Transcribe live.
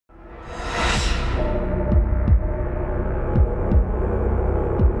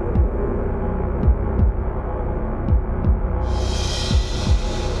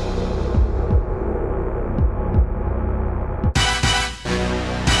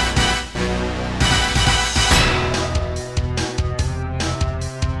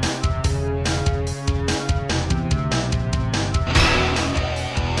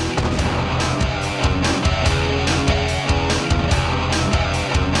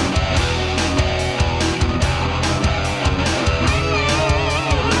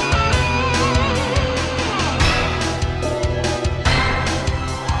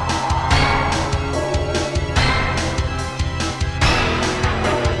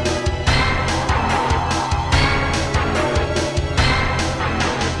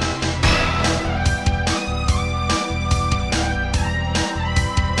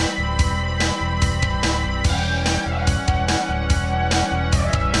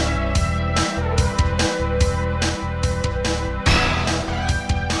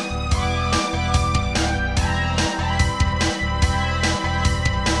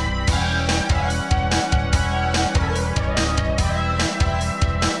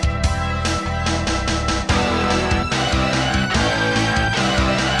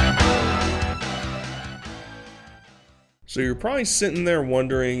So you're probably sitting there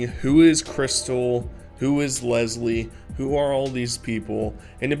wondering, who is Krystal? Who is Lesley? Who are all these people?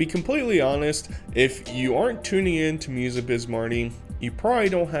 And to be completely honest, if you aren't tuning in to Music Biz Marty, you probably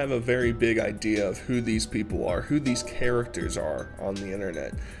don't have a very big idea of who these people are, who these characters are on the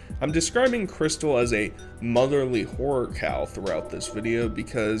internet. I'm describing Krystal as a motherly horror cow throughout this video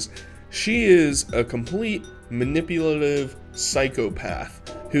because she is a complete manipulative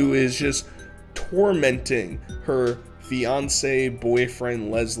psychopath who is just tormenting her fiance,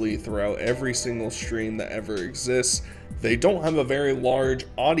 boyfriend Lesley throughout every single stream that ever exists. They don't have a very large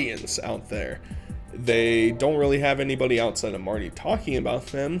audience out there. They don't really have anybody outside of Marty talking about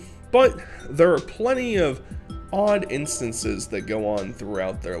them, but there are plenty of odd instances that go on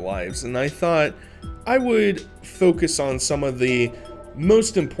throughout their lives, and I thought I would focus on some of the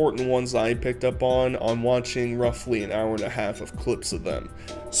most important ones I picked up on watching roughly an hour and a half of clips of them.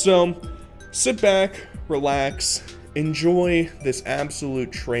 So sit back, relax, enjoy this absolute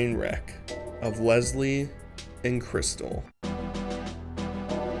train wreck of Lesley and Krystal.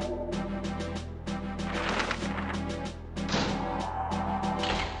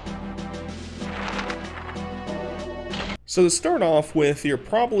 So to start off with, you're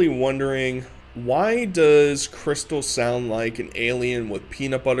probably wondering, why does Krystal sound like an alien with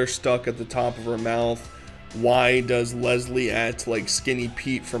peanut butter stuck at the top of her mouth? Why does Lesley act like Skinny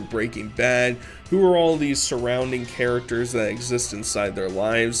Pete from Breaking Bad? Who are all these surrounding characters that exist inside their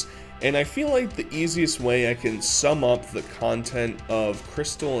lives? And I feel like the easiest way I can sum up the content of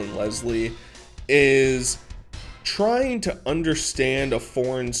Krystal and Lesley is trying to understand a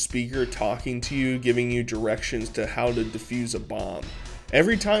foreign speaker talking to you, giving you directions to how to defuse a bomb.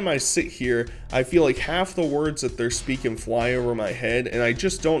 Every time I sit here, I feel like half the words that they're speaking fly over my head, and I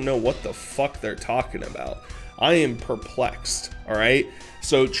just don't know what the fuck they're talking about. I am perplexed, alright?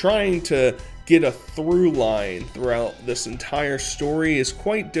 So trying to get a through line throughout this entire story is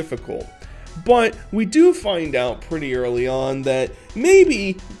quite difficult. But we do find out pretty early on that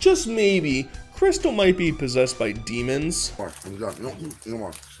maybe, just maybe, Krystal might be possessed by demons.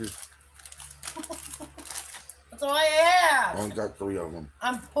 That's all I have. I only got 3 of them.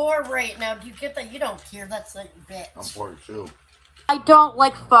 I'm poor right now. Do you get that? You don't care. That's a bitch. I'm poor too. I don't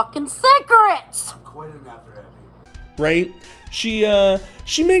like fucking cigarettes. Quitting after that. Right? She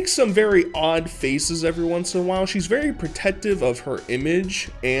makes some very odd faces every once in a while. She's very protective of her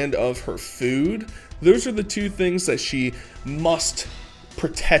image and of her food. Those are the two things that she must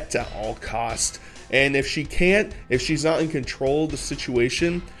protect at all costs. And if she can't, if she's not in control of the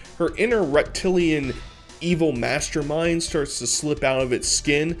situation, her inner reptilian evil mastermind starts to slip out of its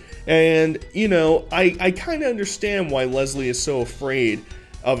skin. And, you know, I kind of understand why Lesley is so afraid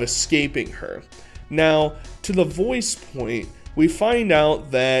of escaping her. Now, to the voice point, we find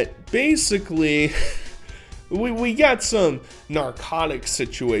out that basically we got some narcotic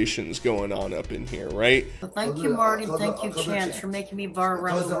situations going on up in here, right? Well, thank you, Marty. Thank you, Chance, for making me bar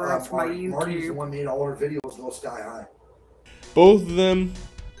around the world for my YouTube. Marty's the one made all her videos go sky high. Both of them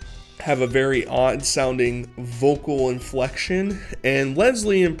have a very odd sounding vocal inflection, and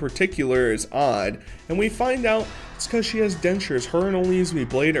Lesley in particular is odd, and we find out it's because she has dentures. Her and Oleasby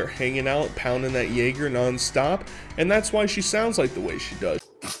Blade are hanging out, pounding that Jaeger non-stop, and that's why she sounds like the way she does.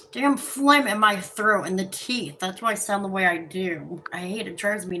 Damn phlegm in my throat and the teeth. That's why I sound the way I do. I hate it.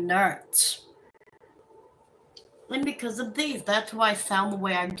 Drives me nuts. And because of these, that's why I sound the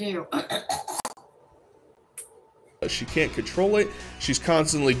way I do. She can't control it. She's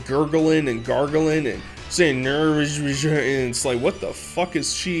constantly gurgling and gargling and saying nervous, and it's like, what the fuck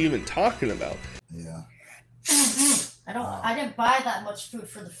is she even talking about? Yeah. I didn't buy that much food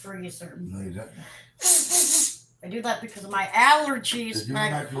for the freezer. No, you didn't. I do that because of my allergies.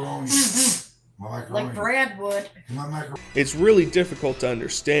 Like Brad would. It's really difficult to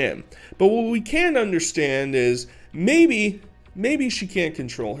understand. But what we can understand is maybe she can't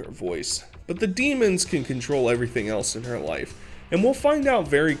control her voice, but the demons can control everything else in her life. And we'll find out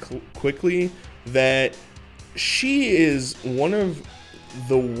very quickly that she is one of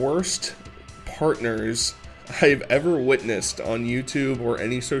the worst partners I've ever witnessed on YouTube or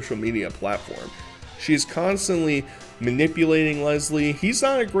any social media platform. She's constantly manipulating Lesley. He's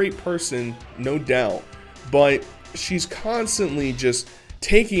not a great person, no doubt, but she's constantly just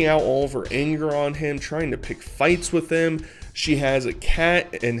taking out all of her anger on him, trying to pick fights with him. She has a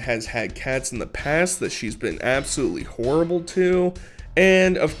cat and has had cats in the past that she's been absolutely horrible to.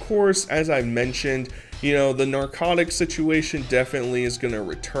 And of course, as I mentioned, you know, the narcotic situation definitely is going to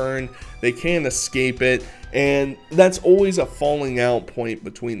return. They can't escape it. And that's always a falling out point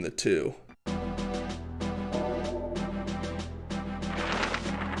between the two.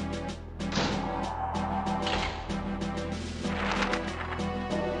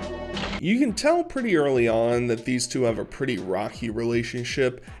 You can tell pretty early on that these two have a pretty rocky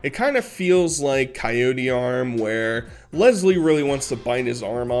relationship. It kind of feels like Coyote Arm, where Lesley really wants to bite his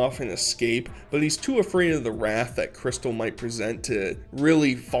arm off and escape, but he's too afraid of the wrath that Krystal might present to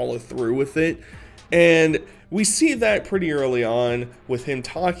really follow through with it. And we see that pretty early on with him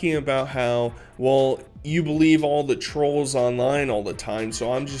talking about how, well, you believe all the trolls online all the time,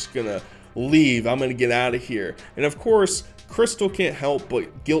 so I'm just gonna leave, I'm gonna get out of here. And of course, Krystal can't help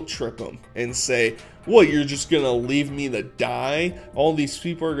but guilt trip him and say, what, you're just gonna leave me to die? All these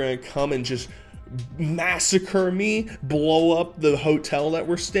people are gonna come and just massacre me, blow up the hotel that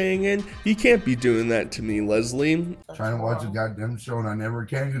we're staying in? You can't be doing that to me, Lesley. Trying to watch a goddamn show and I never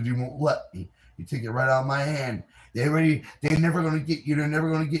can because you won't let me. You take it right out of my hand. They're never gonna get you. They're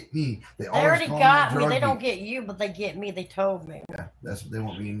never gonna get me. They already got me. They don't get you, but they get me. They told me. Yeah, that's what they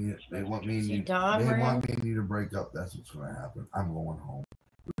want me and you. They want me and you. They Done, want me and you to break up. That's what's gonna happen. I'm going home.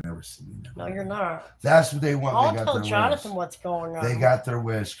 You'll never see me. No, you're not. That's what they want. I'll they got tell their Jonathan wish. what's going on. They got their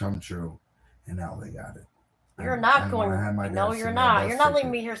wish come true, and now they got it. You're not going. No, you're not. You're not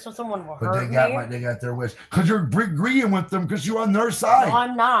leaving me here so someone will hurt me. They got their wish because you're agreeing with them because you're on their side. No,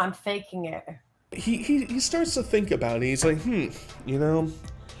 I'm not. I'm faking it. He starts to think about it. He's like, you know,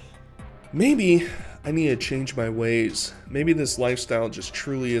 maybe I need to change my ways. Maybe this lifestyle just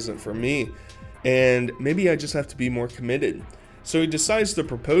truly isn't for me. And maybe I just have to be more committed. So he decides to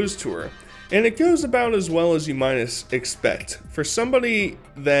propose to her. And it goes about as well as you might expect. For somebody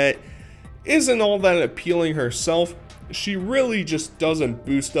that isn't all that appealing herself, she really just doesn't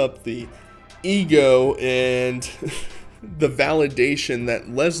boost up the ego and the validation that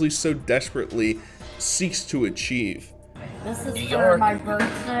Lesley so desperately seeks to achieve. This is for my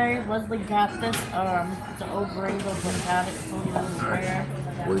birthday. Lesley got this. It's an old rainbow, but got it so you don't wear.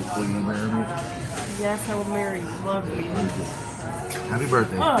 Will you marry me? Yes, I will marry you. Love you. Happy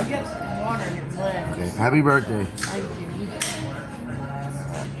birthday. Oh, you have some water in your glass. Okay. Happy birthday. Thank you.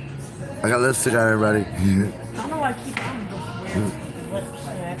 I got lipstick on everybody. I don't know why I keep on this weird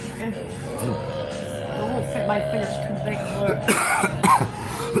lipstick. It won't fit my face too big.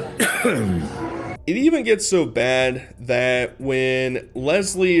 It even gets so bad that when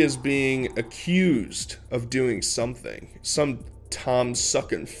Lesley is being accused of doing something, some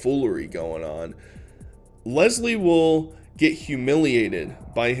Tom-sucking foolery going on, Lesley will get humiliated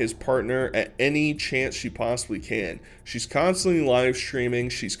by his partner at any chance she possibly can. She's constantly live streaming,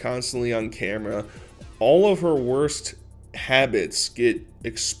 she's constantly on camera. All of her worst habits get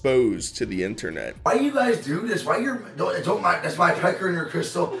exposed to the internet. Why you guys do this? Why that's my pecker and your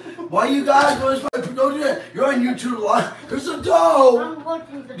Krystal. Why you guys don't do that? You're on YouTube live. There's a dog.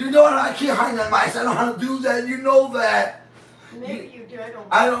 You know what? I can't hide on mice. I know how to do that. You know that. Maybe you do.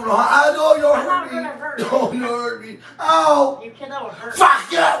 I don't know. I know you'll I'm hurt not me. gonna hurt you. Don't hurt me. Ow. You cannot hurt.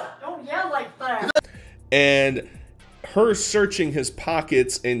 Fuck you. Don't yell like that. And her searching his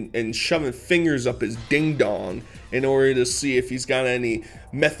pockets and shoving fingers up his ding-dong in order to see if he's got any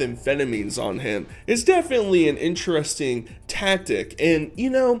methamphetamines on him is definitely an interesting tactic. And, you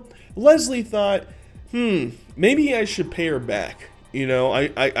know, Lesley thought, maybe I should pay her back. You know,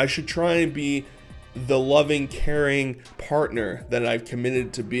 I should try and be the loving, caring partner that I've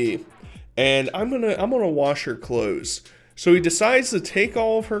committed to be. And I'm gonna wash her clothes. So he decides to take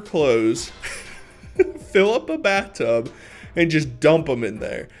all of her clothes, fill up a bathtub, and just dump them in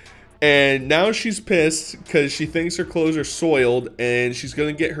there. And now she's pissed because she thinks her clothes are soiled, and she's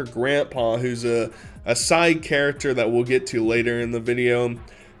gonna get her grandpa, who's a side character that we'll get to later in the video,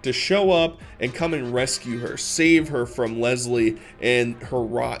 to show up and come and rescue her, save her from Lesley and her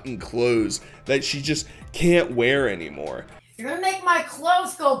rotten clothes that she just can't wear anymore. You're gonna make my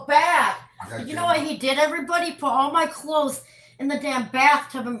clothes go bad. You know what he did, everybody? Put all my clothes in the damn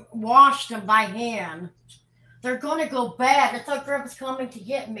bathtub and washed them by hand. They're gonna go bad. I thought Grandpa's coming to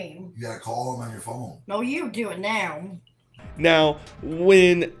get me. You gotta call him on your phone. No, you do it now. Now,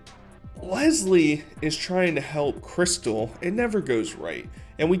 when Lesley is trying to help Krystal, it never goes right.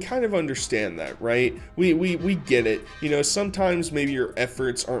 And we kind of understand that, right? We get it. You know, sometimes maybe your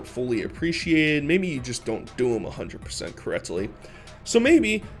efforts aren't fully appreciated. Maybe you just don't do them 100% correctly. So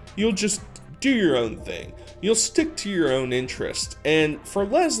maybe you'll just do your own thing. You'll stick to your own interest. And for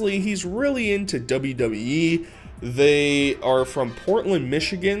Lesley, he's really into WWE. They are from Portland,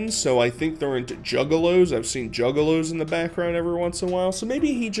 Michigan, so I think they're into juggalos. I've seen juggalos in the background every once in a while. So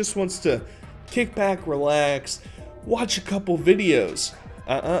maybe he just wants to kick back, relax, watch a couple videos.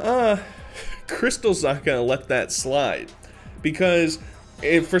 Krystal's not gonna let that slide, because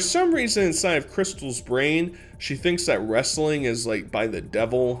if for some reason inside of Krystal's brain she thinks that wrestling is like by the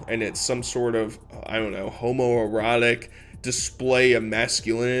devil and it's some sort of, I don't know, homoerotic display of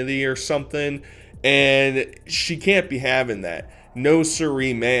masculinity or something, and she can't be having that. No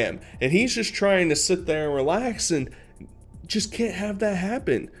siree, ma'am. And he's just trying to sit there and relax, and just can't have that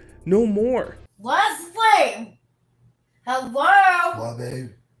happen. No more. Leslie! Hello? What,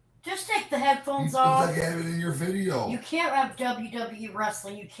 babe? Just take the headphones It's off. like I have it in your video. You can't have WWE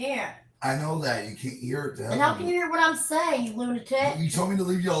wrestling. You can't. I know that. You can't hear it. And how can you hear what I'm saying, you lunatic? You told me to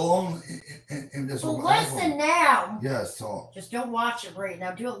leave you alone and this Well, one. listen now. Yes, talk. Just don't watch it right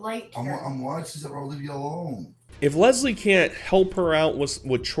now. Do it later. I'm watching it. I'll leave you alone. If Leslie can't help her out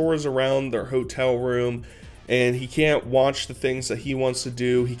with chores around their hotel room, and he can't watch the things that he wants to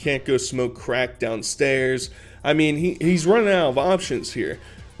do, he can't go smoke crack downstairs, I mean, he's running out of options here.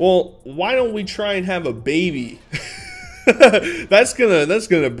 Well, why don't we try and have a baby? that's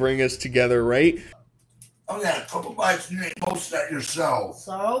gonna bring us together, right? Oh yeah, a couple bites and you ain't most that yourself.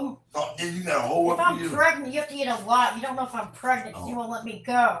 So? Oh, and you got a whole if I'm pregnant, you have to eat a lot. You don't know if I'm pregnant because you won't let me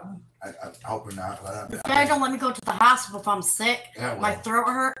go. I hope not. You don't let me go to the hospital if I'm sick. Yeah, well. My throat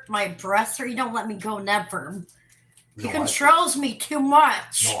hurt, my breasts hurt. You don't let me go never. He controls me too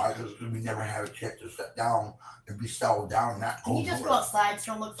much. No, we never have a chance to sit down and be settled down and not Can you just go outside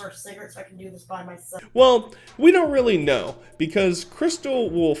so I can look for a cigarette so I can do this by myself? Well, we don't really know, because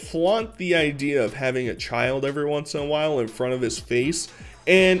Krystal will flaunt the idea of having a child every once in a while in front of his face,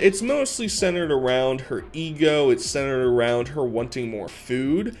 and it's mostly centered around her ego. It's centered around her wanting more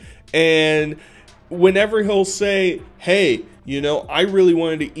food, and whenever he'll say, hey, you know, I really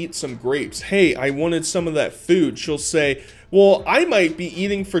wanted to eat some grapes. Hey, I wanted some of that food. She'll say, well, I might be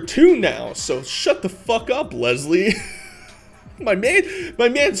eating for two now, so shut the fuck up, Leslie. my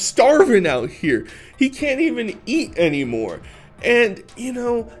man's starving out here. He can't even eat anymore. And, you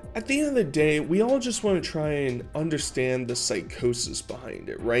know, at the end of the day, we all just want to try and understand the psychosis behind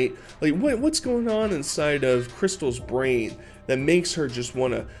it, right? Like, what's going on inside of Krystal's brain that makes her just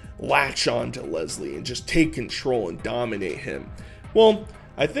want to latch on to Leslie and just take control and dominate him? Well,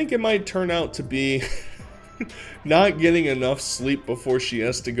 I think it might turn out to be not getting enough sleep before she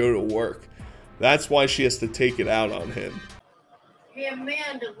has to go to work. That's why she has to take it out on him. Hey,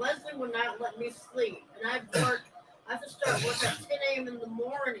 Amanda, Leslie would not let me sleep, and I have to start work at 10 a.m. in the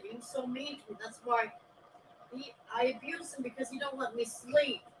morning. He's so mean to me. That's why I abuse him, because he don't let me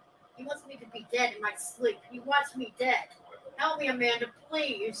sleep. He wants me to be dead in my sleep. He wants me dead. Help me, Amanda,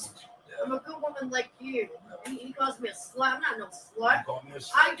 please. I'm a good woman like you. And he calls me a slut. I'm not no slut.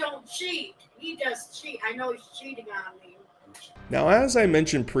 I don't cheat. He does cheat. I know he's cheating on me. Now, as I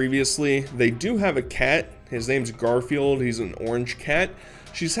mentioned previously, they do have a cat. His name's Garfield. He's an orange cat.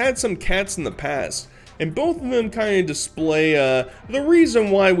 She's had some cats in the past, and both of them kind of display the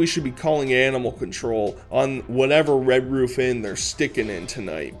reason why we should be calling animal control on whatever Red Roof Inn they're sticking in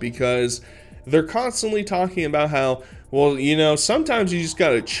tonight, because they're constantly talking about how, well, you know, sometimes you just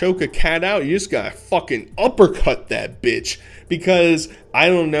gotta choke a cat out. You just gotta fucking uppercut that bitch. Because, I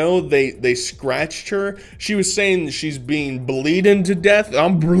don't know, they scratched her. She was saying she's being bleeding to death.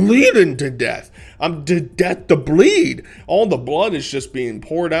 I'm bleeding to death. I'm to death to bleed. All the blood is just being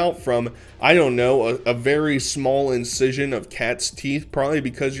poured out from, I don't know, a very small incision of cat's teeth. Probably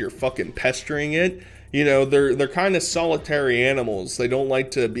because you're fucking pestering it. You know, they're kind of solitary animals. They don't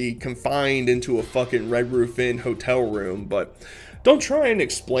like to be confined into a fucking Red Roof Inn hotel room, but don't try and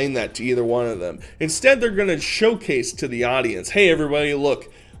explain that to either one of them. Instead, they're going to showcase to the audience, hey everybody, look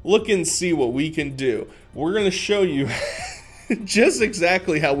and see what we can do. We're going to show you just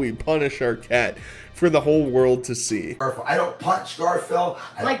exactly how we punish our cat for the whole world to see. I don't punch Garfield.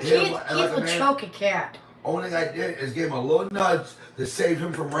 Like Keith would choke a cat. Only thing I did is give him a little nudge to save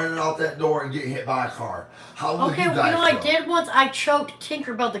him from running out that door and getting hit by a car. How would you guys you know what I did once? I choked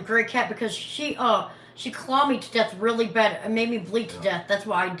Tinkerbell the gray cat because she clawed me to death really bad and made me bleed to death. That's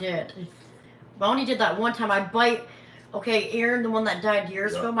what I did. But I only did that one time. I bite. Okay, Aaron, the one that died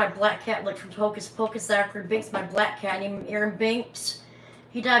years ago, my black cat, like from Hocus Pocus, Zachary Binks, my black cat named Aaron Binks.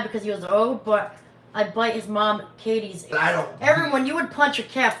 He died because he was old, but I bite his mom, Katie's. Everyone, you would punch a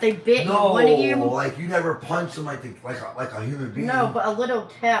cat if they bit you, wouldn't you? No, like you never punch them like a human being. No, but a little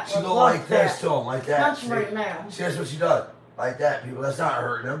tap. She go like this to him, like that. Punch him right now. See, that's what she does. Like that, people. That's not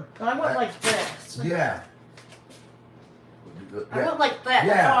hurting them. I went like this. Yeah. I went like that.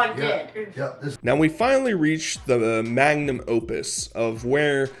 That's all I did. Yeah. Now we finally reached the magnum opus of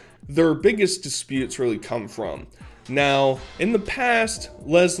where their biggest disputes really come from. Now, in the past,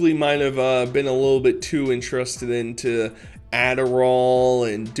 Leslie might have been a little bit too interested into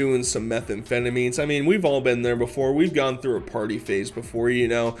Adderall and doing some methamphetamines. I mean, we've all been there before. We've gone through a party phase before, you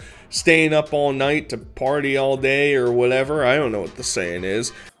know, staying up all night to party all day or whatever. I don't know what the saying is.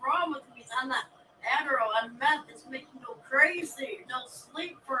 What's wrong with me? I'm not Adderall. I'm meth. It's making me go crazy. crazy. Don't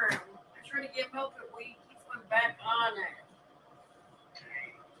sleep for him. I try to give him hope that we keep going back on it.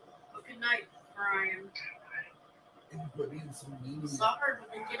 Well, good night, Brian. Sorry, but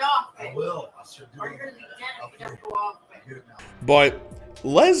then get off it. I will. I'll start Or doing you're it. gonna be dead if you don't go off it. But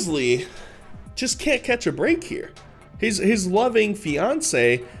Lesley just can't catch a break here. His loving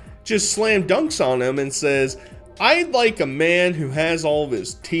fiance just slam dunks on him and says, "I'd like a man who has all of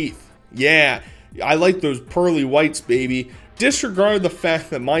his teeth. Yeah, I like those pearly whites, baby. Disregard the fact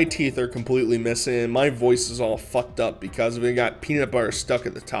that my teeth are completely missing and my voice is all fucked up because of it. Got peanut butter stuck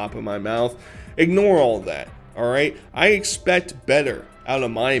at the top of my mouth. Ignore all that, all right? I expect better out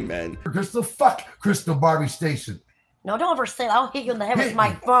of my men." Krystal, fuck Krystal Barbie Station. No, don't ever say that. I'll hit you in the head with my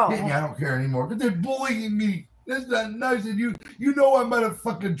Hit phone. me, I don't care anymore. Because they're bullying me. That's not nice. And you know I'm not a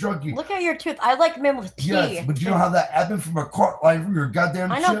fucking drunkie. Look at your tooth. I like men with teeth. Yes, but you know how that happened from a court line from your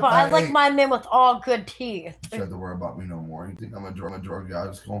goddamn I know, shit? but I like my men with all good teeth. You don't have to worry about me no more. You think I'm a drug guy?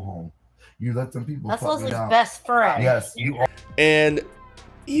 Just go home. You let them people That's fuck me Leslie's down. best friend. Yes, you are. And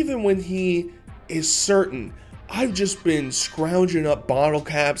even when he is certain, I've just been scrounging up bottle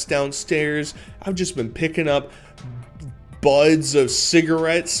caps downstairs. I've just been picking up buds of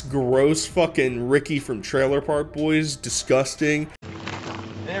cigarettes. Gross fucking Ricky from Trailer Park Boys. Disgusting.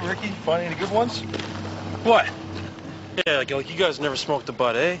 Hey, Ricky, find any good ones? What? Yeah, like you guys never smoked a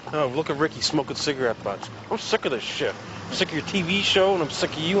bud, eh? Oh, look at Ricky smoking cigarette butts. I'm sick of this shit. I'm sick of your TV show, and I'm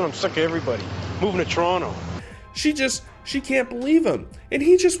sick of you, and I'm sick of everybody. Moving to Toronto. She can't believe him. And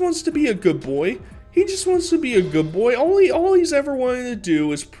he just wants to be a good boy. He just wants to be a good boy. All he's ever wanted to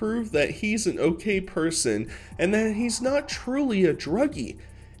do is prove that he's an okay person and that he's not truly a druggie.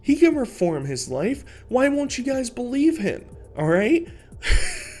 He can reform his life. Why won't you guys believe him? All right?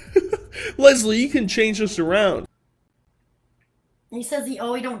 Lesley, you can change this around. He says he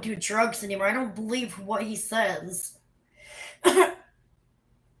don't do drugs anymore. I don't believe what he says.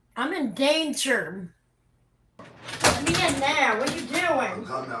 I'm in danger. Let me in now. What are you doing?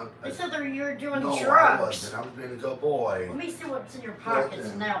 Calm down. They said that you were doing No, drugs. I wasn't. I was being a good boy. Let me see what's in your pockets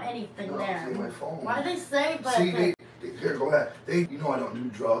Nothing. now. Anything No, there. see my phone. Why do they say that? See, here, go ahead. You know I don't do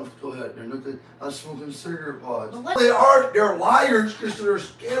drugs. Go ahead. They're nothing. I'm smoking cigarette butts. Well, They're liars because they're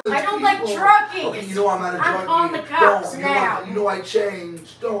scandalous. I don't like druggies. Okay, you know I'm not a druggie. I'm calling the cops now. You know I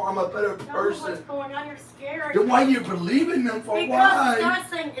changed. Don't. I'm a better Tell me person. what's going on. You're scared. Then why do you believe in them for? Because Why? it's not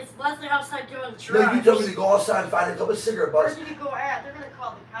saying it's Lesley outside doing drugs. No, you told me to go outside and find a couple of cigarette Where butts. did you go at? They're gonna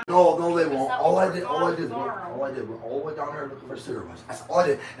call the cops. No, they won't. That's All I not did what went all the way down there looking for cigarette butts. That's all I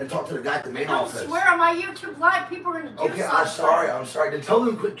did, and talked to the guy at the main Don't office. swear on my YouTube live. People are gonna do Okay, something. I'm sorry. Then tell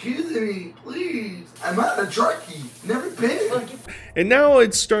them quit accusing me, please. I'm not a druggie. Never been. And now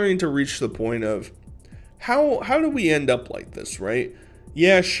it's starting to reach the point of how do we end up like this, right?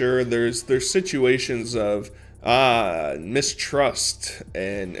 Yeah, sure, there's situations of mistrust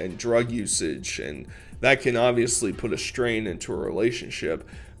and drug usage, and that can obviously put a strain into a relationship.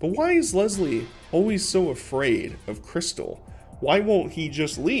 But why is Lesley always so afraid of Krystal? Why won't he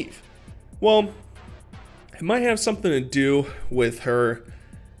just leave? Well, it might have something to do with her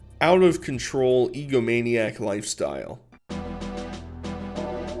out of control egomaniac lifestyle.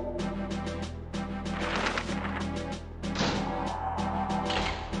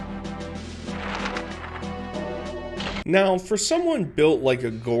 Now, for someone built like a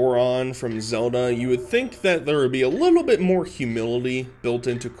Goron from Zelda, you would think that there would be a little bit more humility built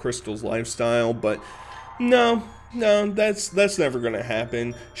into Krystal's lifestyle, but no, that's never gonna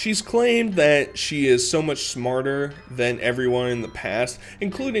happen. She's claimed that she is so much smarter than everyone in the past,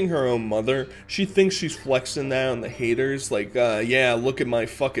 including her own mother. She thinks she's flexing that on the haters, like, yeah, look at my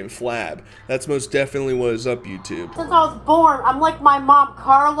fucking flab. That's most definitely what is up, YouTube. Since I was born, I'm like my mom,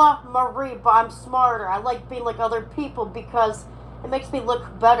 Carla Marie, but I'm smarter. I like being like other people because it makes me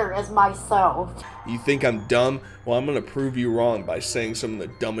look better as myself. You think I'm dumb? Well, I'm gonna prove you wrong by saying some of the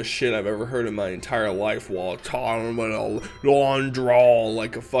dumbest shit I've ever heard in my entire life while talking about a long draw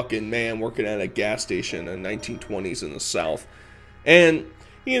like a fucking man working at a gas station in the 1920s in the South. And,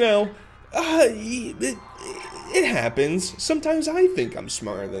 you know, it happens. Sometimes I think I'm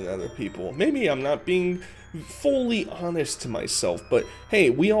smarter than other people. Maybe I'm not being fully honest to myself, but hey,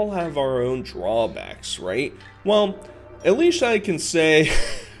 we all have our own drawbacks, right? Well, at least I can say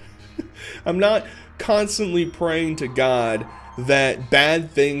I'm not constantly praying to God that bad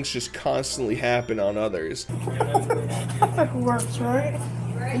things just constantly happen on others. That works, right?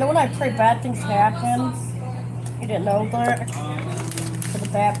 You know when I pray bad things happen? You didn't know that? For the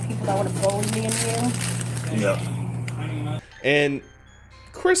bad people that want to bully me and you? Yeah. And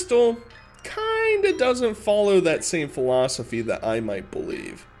Krystal kinda doesn't follow that same philosophy that I might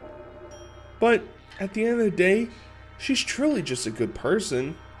believe. But at the end of the day, She's truly just a good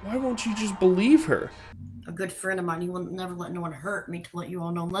person. Why won't you just believe her? A good friend of mine, he will never let no one hurt me, to let you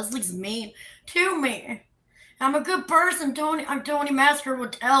all know. Leslie's mean to me. I'm a good person, Tony. Tony Masker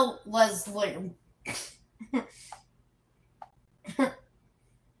would tell Lesley.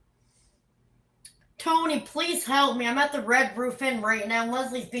 Tony, please help me. I'm at the Red Roof Inn right now, and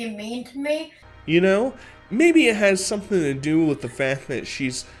Leslie's being mean to me. You know, maybe it has something to do with the fact that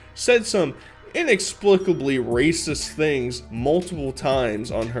she's said some inexplicably racist things multiple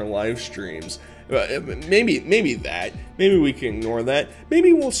times on her live streams. Maybe that. Maybe we can ignore that.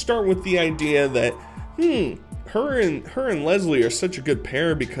 Maybe we'll start with the idea that, her and Lesley are such a good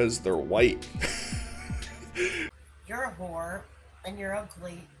pair because they're white. You're a whore, and you're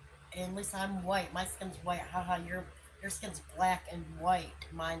ugly. And at least I'm white. My skin's white. Haha, your skin's black and white.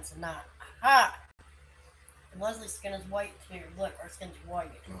 Mine's not. Ha! And Leslie's skin is white too. Look, our skin's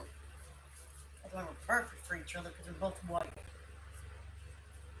white. That's why we're perfect for each other, because we're both white.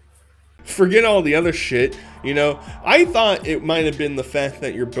 Forget all the other shit, you know. I thought it might have been the fact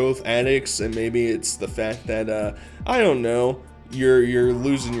that you're both addicts, and maybe it's the fact that, I don't know, you're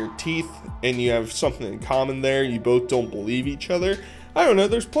losing your teeth, and you have something in common there. You both don't believe each other. I don't know,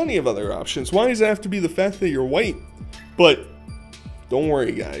 there's plenty of other options. Why does it have to be the fact that you're white? But don't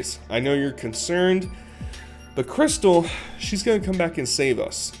worry, guys. I know you're concerned, but Krystal, she's gonna come back and save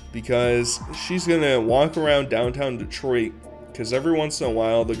us, because she's gonna walk around downtown Detroit, because every once in a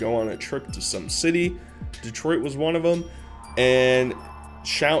while they'll go on a trip to some city. Detroit was one of them, and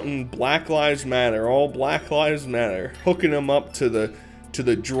shouting Black Lives Matter, all Black Lives Matter, hooking them up to the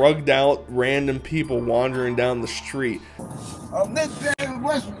drugged out random people wandering down the street.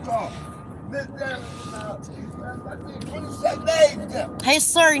 Hey,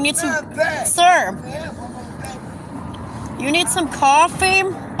 sir, you need some... Sir! You need some coffee?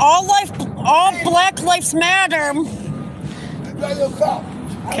 All Black Lives Matter.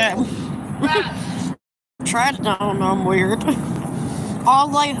 Okay. Try it. No, I'm weird. All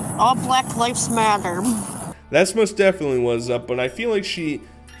Black Lives Matter. That's most definitely what's up, but I feel like she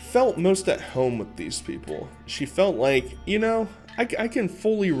felt most at home with these people. She felt like, you know, I can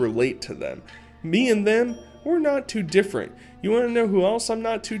fully relate to them. Me and them, we're not too different. You want to know who else I'm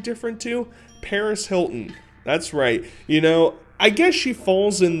not too different to? Paris Hilton. That's right. You know, I guess she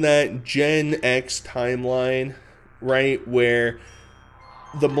falls in that Gen X timeline, right, where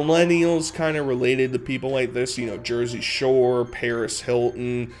the millennials kind of related to people like this, you know, Jersey Shore, Paris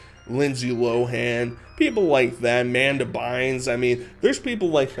Hilton, Lindsay Lohan, people like that, Amanda Bynes. I mean, there's people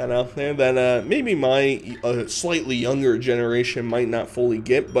like that out there that maybe my slightly younger generation might not fully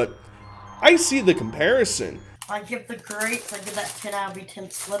get, but I see the comparison. I give the greats, I give that 10 out of 10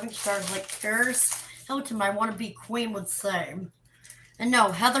 living stars like Paris Hilton, my wanna-be queen would say. And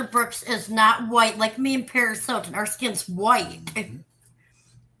no, Heather Brooks is not white like me and Paris Hilton. Our skin's white.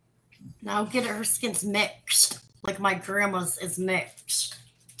 Now get it, her skin's mixed. Like my grandma's is mixed.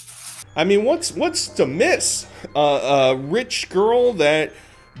 I mean, what's to miss? A rich girl that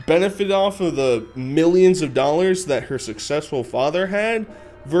benefited off of the millions of dollars that her successful father had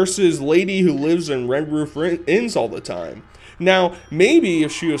versus lady who lives in Red Roof Inns all the time. Now, maybe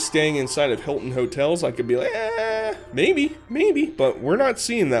if she was staying inside of Hilton hotels, I could be like, maybe, but we're not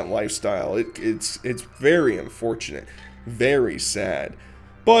seeing that lifestyle. It's very unfortunate, very sad.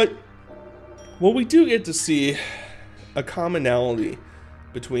 But what we do get to see a commonality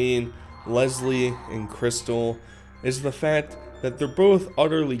between Lesley and Krystal is the fact that they're both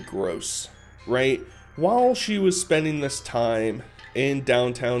utterly gross, right? While she was spending this time in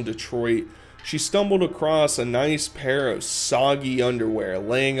downtown Detroit, she stumbled across a nice pair of soggy underwear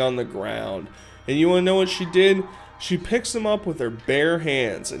laying on the ground. And you want to know what she did? She picks them up with her bare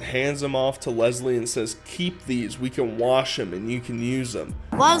hands and hands them off to Lesley and says, "Keep these, we can wash them and you can use them."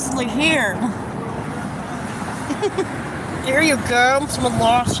 Lesley, here. Here you go. Someone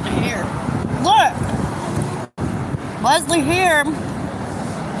lost it here. Look. Lesley, here.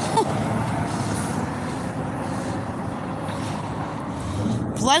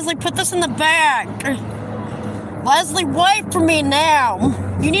 Lesley, put this in the bag. Lesley, wait for me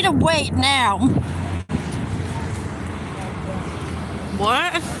now. You need to wait now.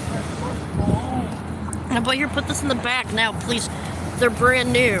 What? How about you put this in the bag now, please? They're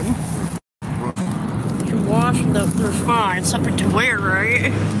brand new. You can wash them, they're fine. Something to wear,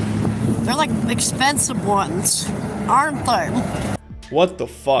 right? They're like expensive ones, aren't they? What the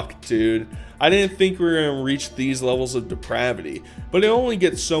fuck, dude? I didn't think we were going to reach these levels of depravity, but it only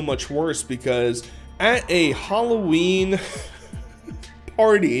gets so much worse because at a Halloween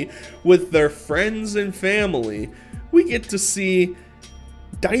party with their friends and family, we get to see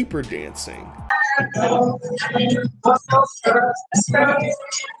diaper dancing.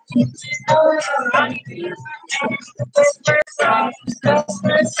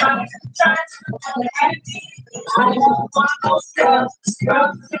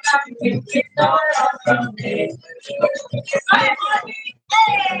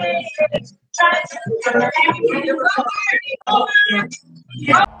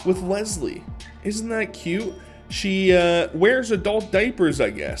 With Lesley. Isn't that cute? She wears adult diapers,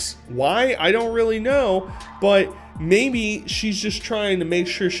 I guess. Why? I don't really know, but maybe she's just trying to make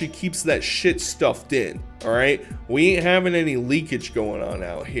sure she keeps that shit stuffed in, all right? We ain't having any leakage going on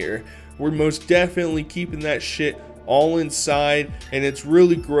out here. We're most definitely keeping that shit all inside, and it's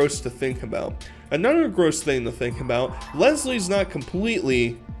really gross to think about. Another gross thing to think about, Lesley's not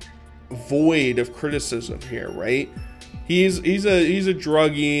completely void of criticism here, right? He's a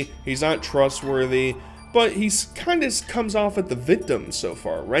druggie, he's not trustworthy, but he's kind of comes off at the victim so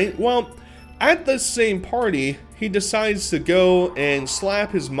far, right? Well, at the same party, he decides to go and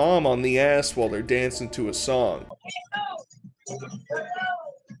slap his mom on the ass while they're dancing to a song.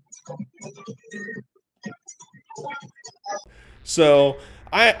 So,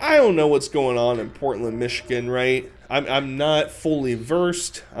 I don't know what's going on in Portland, Michigan, right? I'm not fully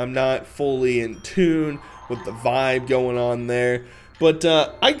versed, I'm not fully in tune with the vibe going on there. But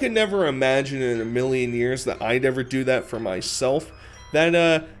I could never imagine in a million years that I'd ever do that for myself.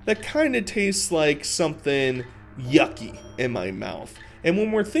 That kind of tastes like something yucky in my mouth. And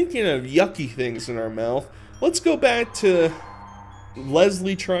when we're thinking of yucky things in our mouth, let's go back to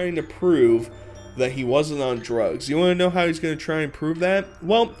Lesley trying to prove that he wasn't on drugs. You want to know how he's going to try and prove that?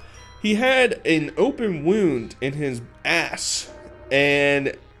 Well, he had an open wound in his ass.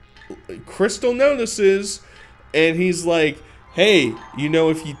 And Krystal notices, and he's like, hey, you know,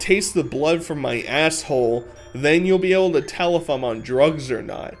 if you taste the blood from my asshole, then you'll be able to tell if I'm on drugs or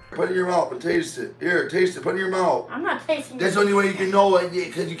not. Put it in your mouth and taste it. Here, taste it. Put it in your mouth. I'm not tasting it. That's the only way you can know it,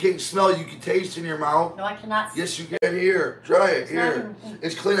 because you can't smell it. You can taste it in your mouth. No, I cannot. Yes, you can. Here, try it. Here.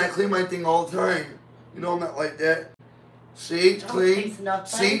 It's clean. I clean my thing all the time. You know I'm not like that. See, it's clean.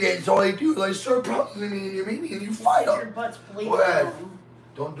 See, that's all I do. I start problems in me and your meeting and you fight them. Your butt's bleeding. Go ahead.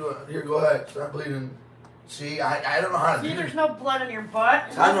 Don't do it. Here, go ahead. Start bleeding. See, I don't know how to do it. There's no blood in your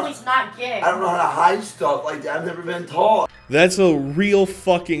butt. Lesley's not gay. I don't know how to hide stuff like that. I've never been taught. That's a real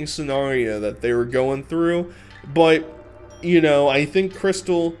fucking scenario that they were going through. But, you know, I think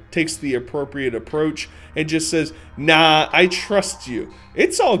Krystal takes the appropriate approach and just says, nah, I trust you.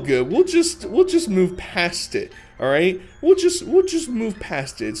 It's all good. We'll just move past it. All right? We'll just move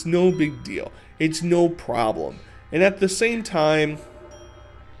past it. It's no big deal. It's no problem. And at the same time,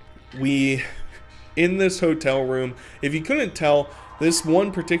 in this hotel room, if you couldn't tell, this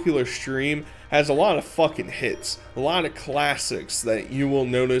one particular stream has a lot of fucking hits, a lot of classics that you will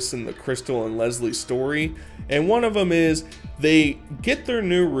notice in the Krystal and Lesley story. And one of them is they get their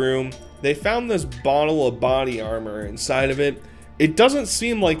new room, they found this bottle of body armor inside of it. It doesn't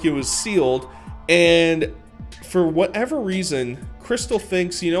seem like it was sealed, and for whatever reason, Krystal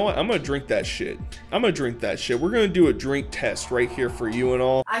thinks, you know what, I'm gonna drink that shit. I'm gonna drink that shit. We're gonna do a drink test right here for you and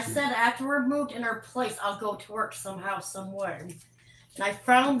all. I said after we're moved in our place, I'll go to work somehow, some way. And I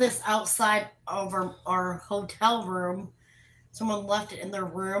found this outside of our hotel room. Someone left it in their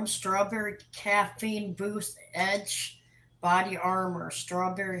room. Strawberry caffeine boost edge body armor.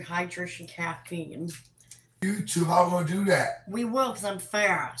 Strawberry hydration caffeine. YouTube, how am I gonna do that? We will, because I'm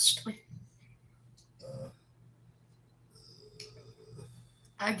fast.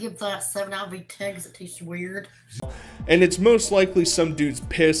 I give that 7 out of 10 because it tastes weird. And it's most likely some dude's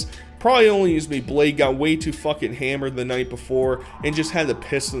piss. Probably only used me Blade, got way too fucking hammered the night before, and just had the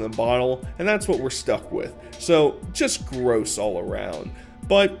piss in the bottle, and that's what we're stuck with. So, just gross all around.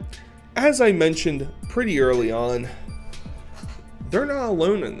 But, as I mentioned pretty early on, they're not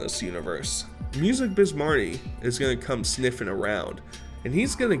alone in this universe. Music Biz Marty is gonna come sniffing around, and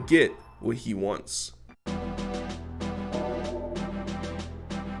he's gonna get what he wants.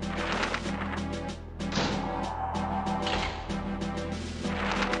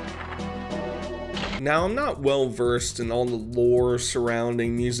 Now, I'm not well versed in all the lore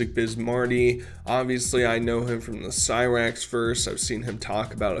surrounding Music Biz Marty. Obviously, I know him from the Cyrax verse. I've seen him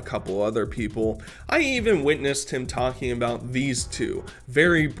talk about a couple other people. I even witnessed him talking about these two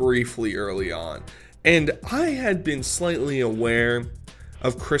very briefly early on. And I had been slightly aware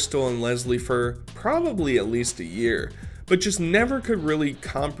of Krystal and Lesley for probably at least a year, but just never could really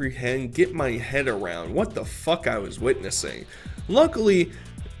comprehend, get my head around what the fuck I was witnessing. Luckily,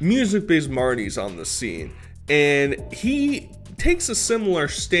 Music Biz Marty's on the scene, and he takes a similar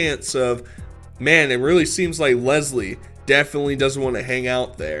stance of, man, it really seems like Lesley definitely doesn't want to hang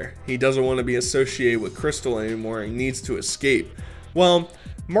out there. He doesn't want to be associated with Krystal anymore. He needs to escape. Well,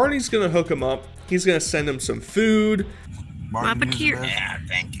 Marty's going to hook him up. He's going to send him some food. Yeah,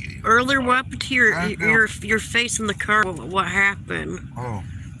 thank you. Earlier, what happened to your face in the car? What happened? Oh.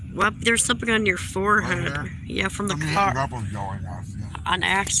 What? There's something on your forehead. Right Yeah, from the car. Was going off, yeah. An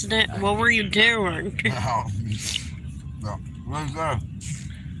accident? What were you doing? No. What is that?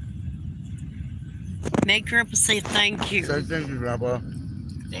 Make Grandpa say thank you. Say thank you, Grandpa.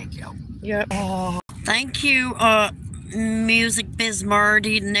 Thank you. Yep. Oh, thank you, Music Biz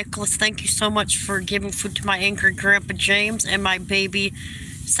Marty, Nicholas. Thank you so much for giving food to my angry Grandpa James and my baby,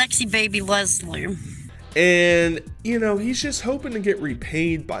 sexy baby Lesley. And, you know, he's just hoping to get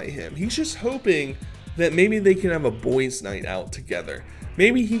repaid by him. He's just hoping that maybe they can have a boys' night out together.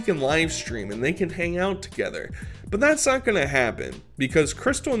 Maybe he can live stream and they can hang out together. But that's not going to happen because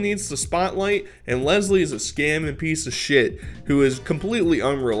Krystal needs the spotlight and Lesley is a scamming piece of shit who is completely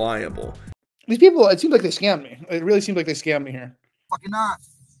unreliable. These people, it seems like they scammed me. It really seems like they scammed me here. Fucking not.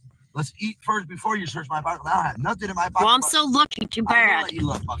 Let's eat first before you search my pocket. I don't have nothing in my pocket. Well, I'm so lucky. Too I bad. will let you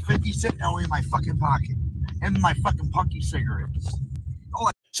look. About 50 cents only in my fucking pocket. And my fucking punky cigarettes.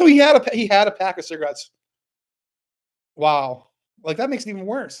 So he had a pack of cigarettes. Wow. Like, that makes it even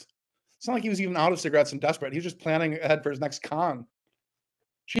worse. It's not like he was even out of cigarettes and desperate. He was just planning ahead for his next con.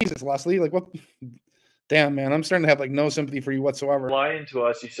 Jesus, Lesley. Like, what? Damn, man. I'm starting to have, like, no sympathy for you whatsoever. Lying to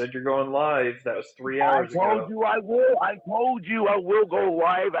us. You said you're going live. That was 3 hours ago. I told you I will. I told you I will go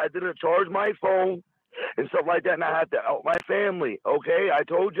live. I didn't charge my phone and stuff like that, and I had to help my family. Okay, I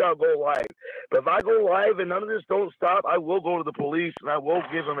told you I'll go live. But if I go live and none of this don't stop, I will go to the police and I will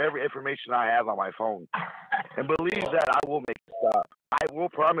give them every information I have on my phone. And believe that I will make it stop. I will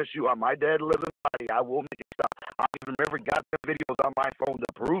promise you, on my dead living body, I will make it stop. I'll give them every goddamn videos on my phone to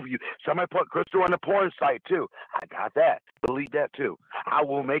prove you. Somebody put Krystal on the porn site too. I got that. Believe that too. I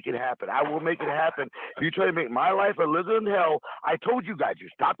will make it happen. I will make it happen. If you try to make my life a living hell, I told you guys, you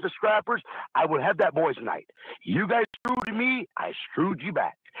stop the scrappers, I would have that boys' night. You guys screwed me, I screwed you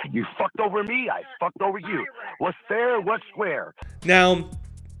back. You fucked over me, I fucked over you. What's fair, what's square? Now,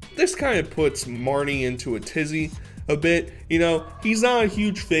 this kind of puts Marty into a tizzy a bit. You know, he's not a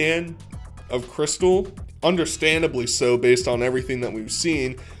huge fan of Krystal, understandably so based on everything that we've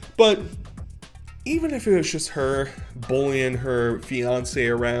seen, but even if it was just her bullying her fiance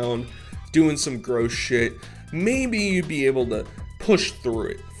around, doing some gross shit, maybe you'd be able to push through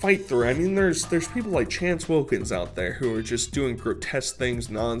it, fight through it. I mean, there's people like Chance Wilkins out there who are just doing grotesque things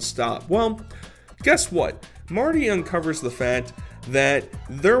nonstop. Well, guess what? Marty uncovers the fact that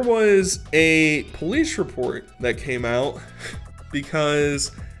there was a police report that came out because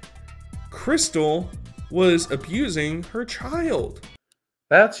Krystal was abusing her child.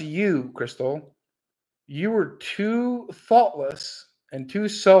 That's you, Krystal. You were too thoughtless and too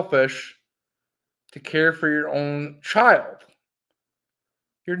selfish to care for your own child.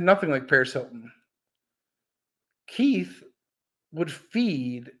 You're nothing like Paris Hilton. Keith would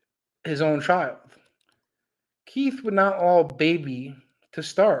feed his own child. Keith would not allow a baby to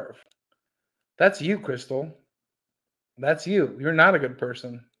starve. That's you, Krystal. That's you. You're not a good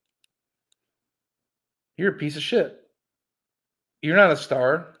person. You're a piece of shit. You're not a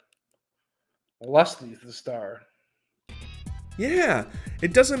star. Lesley's the star. Yeah,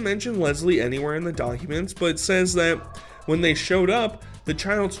 it doesn't mention Lesley anywhere in the documents, but it says that when they showed up, the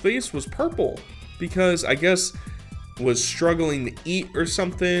child's face was purple because I guess was struggling to eat or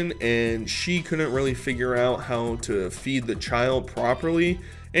something, and she couldn't really figure out how to feed the child properly,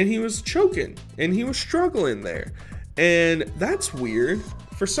 and he was choking and he was struggling there. And that's weird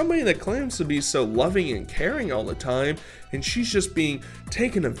for somebody that claims to be so loving and caring all the time, and she's just being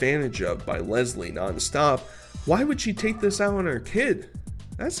taken advantage of by Lesley nonstop. Why would she take this out on her kid?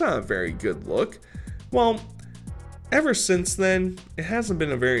 That's not a very good look. Well, ever since then, it hasn't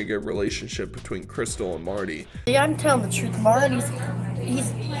been a very good relationship between Krystal and Marty. Yeah, I'm telling the truth.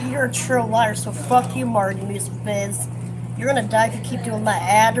 You're a true liar, so fuck you, Marty Music Biz. You're gonna die if you keep doing that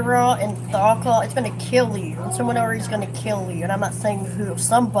Adderall and Thocol. It's gonna kill you. And someone already is gonna kill you. And I'm not saying who,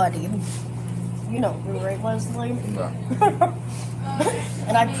 somebody. You know who, right, Lesley? Yeah.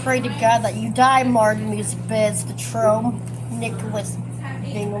 And I pray to God that you die, Marty Music Biz, the Trome, Nicholas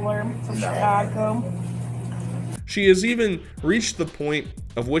Dingler from Chicago. She has even reached the point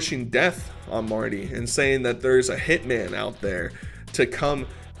of wishing death on Marty and saying that there's a hitman out there to come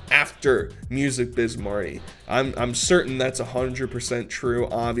after Music Biz Marty. I'm certain that's 100% true.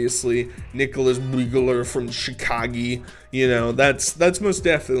 Obviously, Nicholas Dingler from Chicago, you know, that's most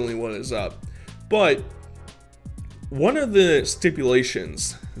definitely what is up. But one of the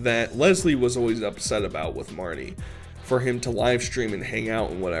stipulations that Lesley was always upset about with Marty, for him to live stream and hang out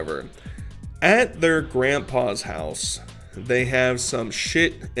and whatever. At their grandpa's house, they have some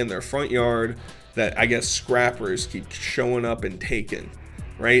shit in their front yard that I guess scrappers keep showing up and taking,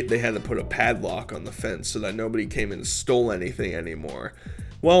 right? They had to put a padlock on the fence so that nobody came and stole anything anymore.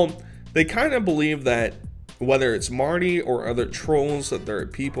 Well, they kind of believe that whether it's Marty or other trolls, that there are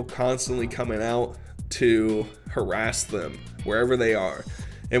people constantly coming out to harass them wherever they are.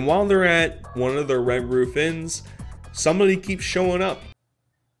 And while they're at one of their Red Roof Inns, somebody keeps showing up.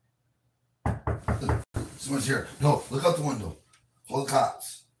 Someone's here. No, look out the window. Hold the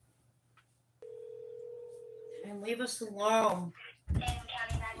cops. And leave us alone.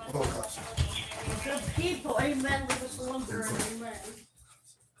 Hold the cops. Good people. Amen. Leave us alone. Amen.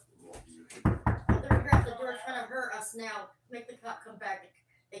 They're here at the door trying to hurt us now. Make the cop come back.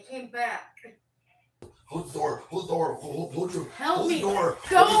 They came back. Hold the door. Hold the door. Hold your. Help hold me. The door.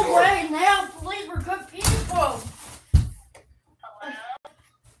 Go hold the door. away now, please. We're good people.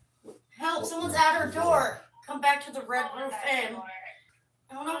 Help! Someone's at our door. Come back to the Red Roof Inn.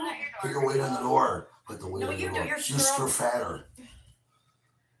 No. Put your weight on the door. Put the weight No, on the you do. door. You're Mr. Fatter.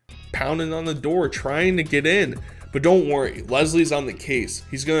 Pounding on the door, trying to get in. But don't worry, Leslie's on the case.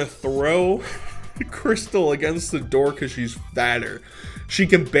 He's gonna throw Krystal against the door because she's fatter. She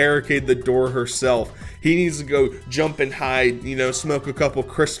can barricade the door herself. He needs to go jump and hide, you know, smoke a couple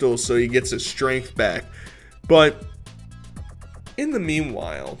crystals so he gets his strength back. But in the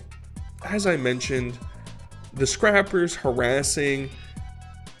meanwhile, as I mentioned, the scrappers harassing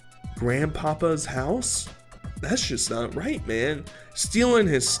Grandpapa's house? That's just not right, man. Stealing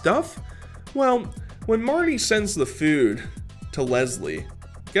his stuff? Well, when Marty sends the food to Lesley,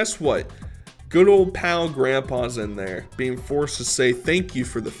 guess what? Good old pal Grandpa's in there, being forced to say thank you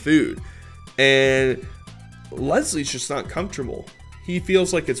for the food. And Leslie's just not comfortable. He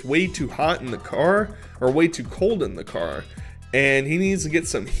feels like it's way too hot in the car, or way too cold in the car, and he needs to get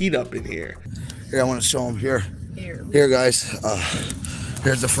some heat up in here. Here, I want to show him here. Here, guys.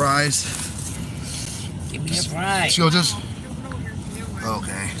 Here's the fries. Give me a fry. She'll just.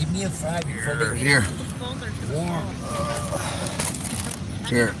 Okay. Give me a fry before Here. Warm.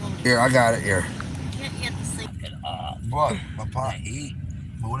 Here, I got it here. But my pot.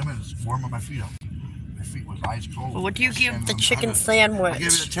 But wait a minute, it's warm on my feet. My feet was ice cold. What do you give the chicken I sandwich? give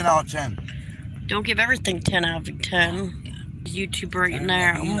it a 10 out of 10. Don't give everything 10 out of 10. YouTube right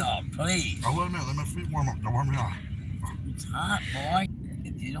now. Please. Oh, wait a minute, let my feet warm up. Don't warm me up. It's hot, boy.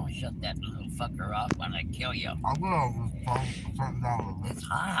 If you don't shut that little fucker up when I kill you. I will. Turn it down a little bit. It's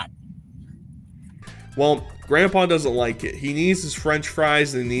hot. Well, Grandpa doesn't like it. He needs his french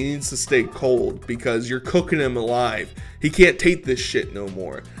fries and he needs to stay cold because you're cooking him alive. He can't take this shit no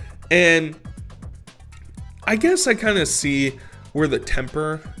more. And I guess I kind of see where the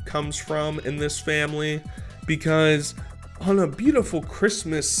temper comes from in this family, because on a beautiful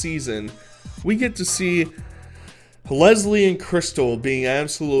Christmas season, we get to see Lesley and Krystal being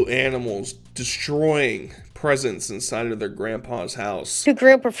absolute animals, destroying presents inside of their grandpa's house. To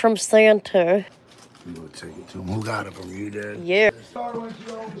Grandpa from Santa. You go take it to him. Who got it from you, Dad? Yeah.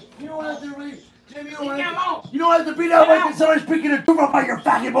 You don't have to read. Jim, you don't have to be that way. Somebody's speaking the truth about your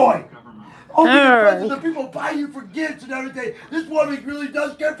faggot boy. Open the presents that people buy you for gifts and everything. This woman really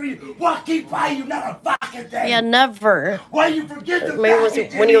does care for you. Why keep buying you not a fucking thing? Yeah, never. Why you forget the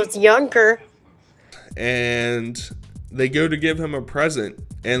Maybe when he was younger. And they go to give him a present,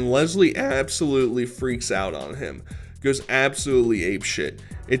 and Lesley absolutely freaks out on him. Goes absolutely apeshit.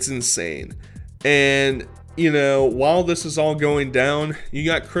 It's insane. And, you know, while this is all going down, you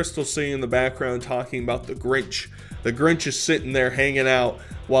got Krystal sitting in the background talking about the Grinch. The Grinch is sitting there hanging out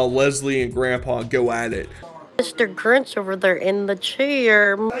while Lesley and Grandpa go at it. Mr. Grinch over there in the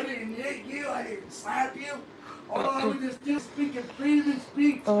chair. I didn't hit you. I didn't slap you. I was just speaking freely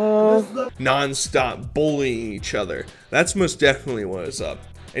speak. Non-stop bullying each other. That's most definitely what is up.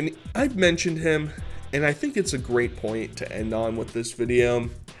 And I've mentioned him, and I think it's a great point to end on with this video.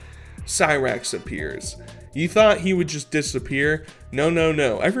 Cyrax appears. You thought he would just disappear? No, no,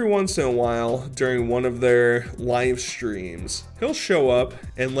 no. Every once in a while, during one of their live streams, he'll show up,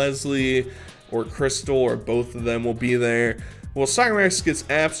 and Lesley or Krystal or both of them will be there. Well, Cyrax gets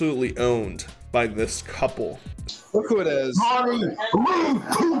absolutely owned by this couple. Look who it is. Marty, leave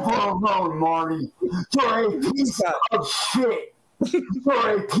people alone, Marty. You're a piece of shit.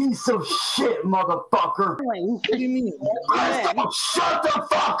 You're a piece of shit, motherfucker. What do you mean? Shut the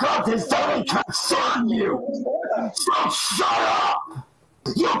fuck up. This doesn't concern you. So shut up.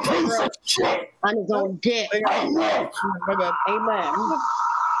 You piece of shit. On his own dick. Hey, Nick. My bad. Amen.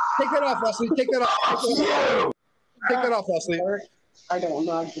 Take it off, Leslie. Take it off. Fuck you. Take it off, Leslie. I don't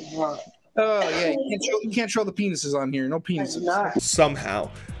know. Oh yeah, you can't show the penises on here. No penises.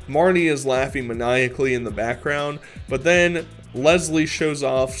 Somehow, Marty is laughing maniacally in the background, but then Lesley shows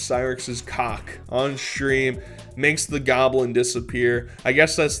off Cyrus's cock on stream, makes the goblin disappear. I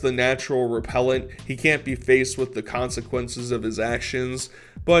guess that's the natural repellent. He can't be faced with the consequences of his actions.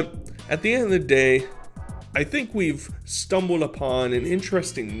 But at the end of the day, I think we've stumbled upon an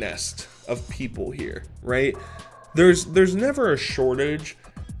interesting nest of people here, right? There's never a shortage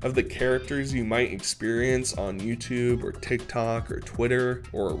of the characters you might experience on YouTube or TikTok or Twitter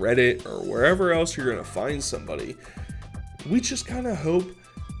or Reddit or wherever else you're gonna find somebody. We just kind of hope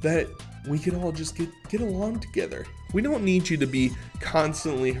that we can all just get along together. We don't need you to be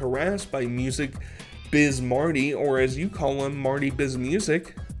constantly harassed by Music Biz Marty, or as you call him, Marty Biz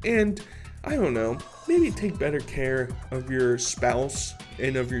Music. And I don't know, maybe take better care of your spouse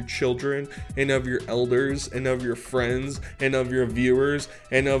and of your children and of your elders and of your friends and of your viewers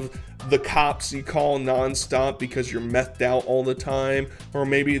and of the cops you call nonstop because you're methed out all the time, or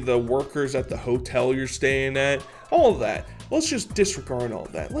maybe the workers at the hotel you're staying at. All of that. Let's just disregard all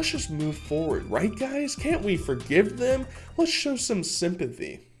of that. Let's just move forward, right guys? Can't we forgive them? Let's show some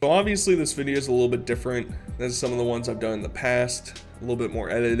sympathy. So obviously this video is a little bit different than some of the ones I've done in the past. A little bit more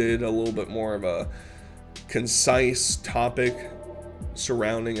edited, a little bit more of a concise topic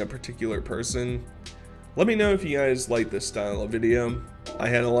surrounding a particular person. Let me know if you guys like this style of video. I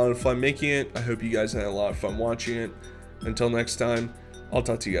had a lot of fun making it. I hope you guys had a lot of fun watching it. Until next time, I'll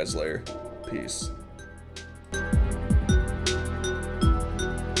talk to you guys later. Peace.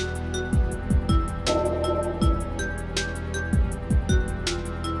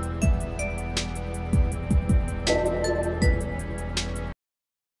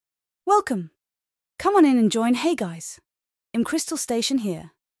 Welcome. Come on in and join Hey Guys. Krystal Station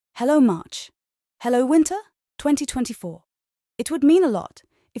here. Hello March. Hello Winter 2024. It would mean a lot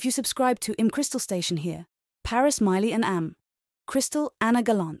if you subscribe to Krystal Station here. Paris, Miley and Am. Krystal, Anna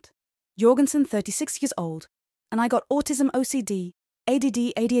Gallant. Jorgensen, 36 years old. And I got autism, OCD,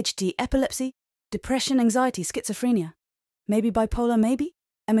 ADD, ADHD, epilepsy, depression, anxiety, schizophrenia. Maybe bipolar, maybe.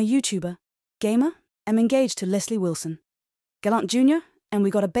 I'm a YouTuber. Gamer. I'm engaged to Leslie Wilson. Gallant Jr., and we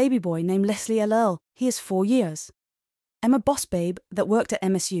got a baby boy named Leslie LL. He is 4 years. I'm a boss babe that worked at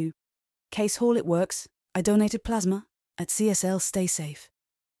MSU. Case Hall, it works. I donated plasma. At CSL, stay safe.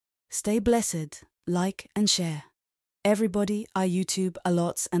 Stay blessed, like and share. Everybody, I YouTube a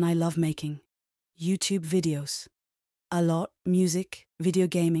lot and I love making YouTube videos. A lot, music, video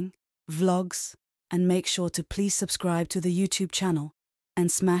gaming, vlogs, and make sure to please subscribe to the YouTube channel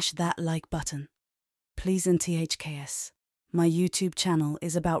and smash that like button. Please and THKS. My YouTube channel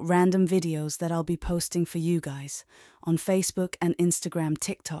is about random videos that I'll be posting for you guys on Facebook and Instagram,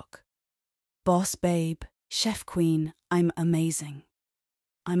 TikTok. Boss babe, chef queen, I'm amazing.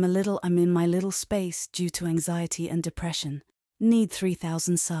 I'm in my little space due to anxiety and depression. Need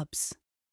 3,000 subs.